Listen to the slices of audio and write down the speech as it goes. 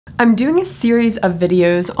I'm doing a series of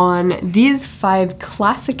videos on these 5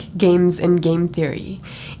 classic games in game theory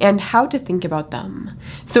and how to think about them.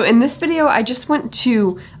 So in this video, I just want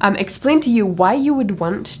to explain to you why you would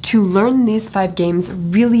want to learn these 5 games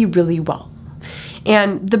really, really well.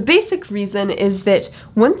 And the basic reason is that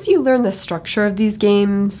once you learn the structure of these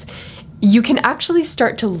games, you can actually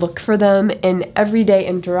start to look for them in everyday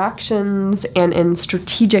interactions and in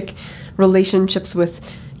strategic relationships with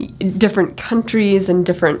different countries and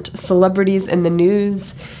different celebrities in the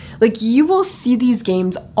news. Like, you will see these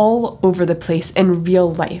games all over the place in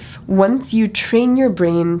real life once you train your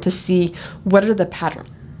brain to see what are the patterns.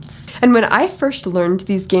 And when I first learned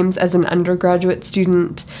these games as an undergraduate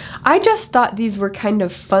student, I just thought these were kind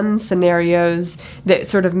of fun scenarios that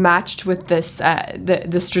sort of matched with this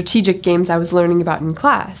the strategic games I was learning about in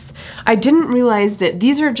class. I didn't realize that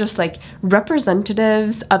these are just like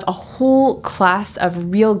representatives of a whole class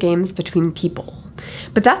of real games between people.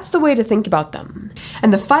 But that's the way to think about them.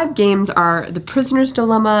 And the 5 games are The Prisoner's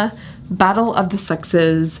Dilemma, Battle of the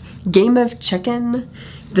Sexes, Game of Chicken,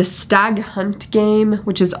 the Stag-Hunt Game,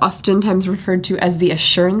 which is oftentimes referred to as the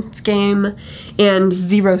Assurance Game, and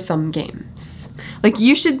Zero-Sum Games. Like,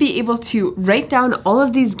 you should be able to write down all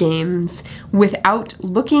of these games without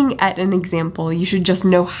looking at an example. You should just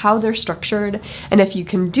know how they're structured, and if you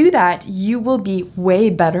can do that, you will be way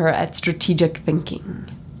better at strategic thinking.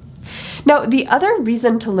 Now, the other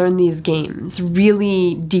reason to learn these games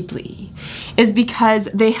really deeply is because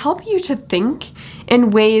they help you to think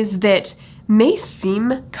in ways that may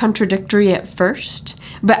seem contradictory at first,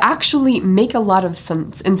 but actually make a lot of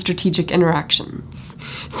sense in strategic interactions.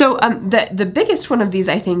 So the biggest one of these,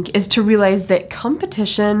 I think, is to realize that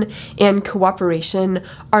competition and cooperation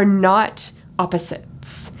are not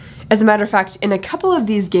opposites. As a matter of fact, in a couple of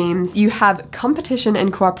these games, you have competition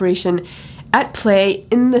and cooperation at play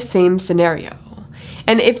in the same scenario.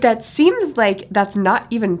 And if that seems like that's not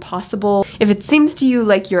even possible, if it seems to you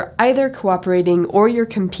like you're either cooperating or you're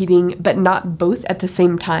competing, but not both at the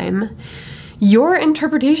same time, your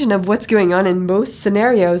interpretation of what's going on in most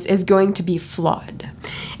scenarios is going to be flawed.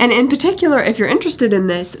 And in particular, if you're interested in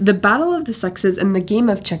this, the Battle of the Sexes and the Game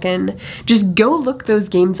of Chicken, just go look those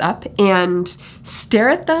games up and stare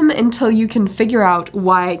at them until you can figure out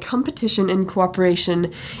why competition and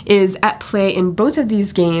cooperation is at play in both of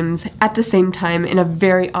these games at the same time in a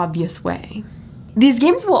very obvious way. These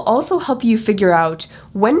games will also help you figure out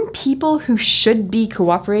when people who should be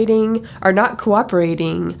cooperating are not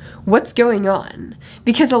cooperating, what's going on.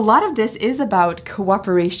 Because a lot of this is about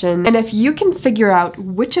cooperation, and if you can figure out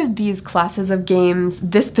which of these classes of games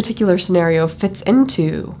this particular scenario fits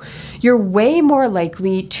into, you're way more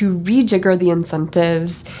likely to rejigger the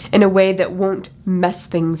incentives in a way that won't mess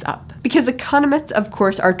things up. Because economists, of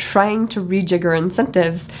course, are trying to rejigger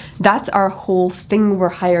incentives. That's our whole thing we're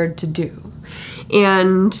hired to do.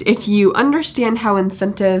 And if you understand how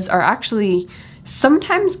incentives are actually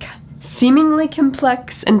sometimes seemingly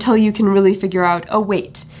complex until you can really figure out, oh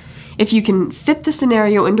wait, if you can fit the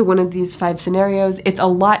scenario into one of these 5 scenarios, it's a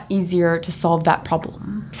lot easier to solve that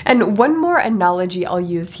problem. And one more analogy I'll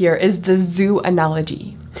use here is the zoo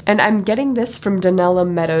analogy. And I'm getting this from Donella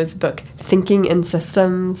Meadows' book, Thinking in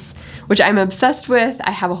Systems, which I'm obsessed with.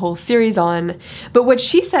 I have a whole series on. But what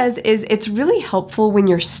she says is it's really helpful when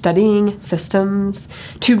you're studying systems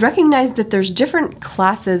to recognize that there's different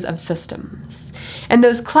classes of systems. And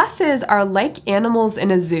those classes are like animals in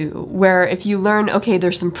a zoo, where if you learn, okay,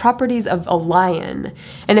 there's some properties of a lion,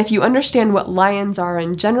 and if you understand what lions are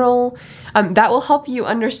in general, that will help you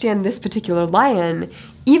understand this particular lion,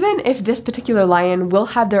 even if this particular lion will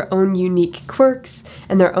have their own unique quirks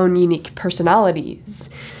and their own unique personalities.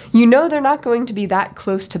 You know they're not going to be that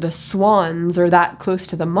close to the swans or that close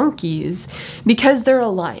to the monkeys because they're a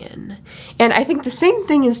lion. And I think the same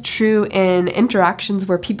thing is true in interactions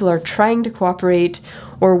where people are trying to cooperate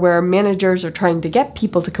or where managers are trying to get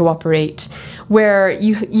people to cooperate, where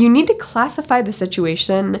you need to classify the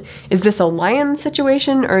situation. Is this a lion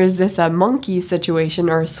situation, or is this a monkey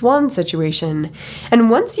situation or a swan situation?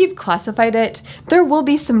 And once you've classified it, there will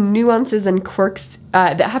be some nuances and quirks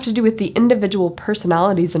that have to do with the individual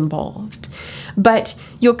personalities involved. But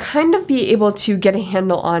you'll kind of be able to get a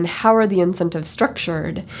handle on how are the incentives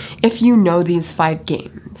structured if you know these 5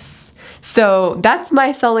 games. So that's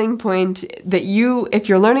my selling point, that you, if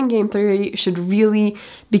you're learning game theory, should really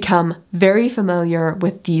become very familiar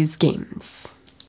with these games.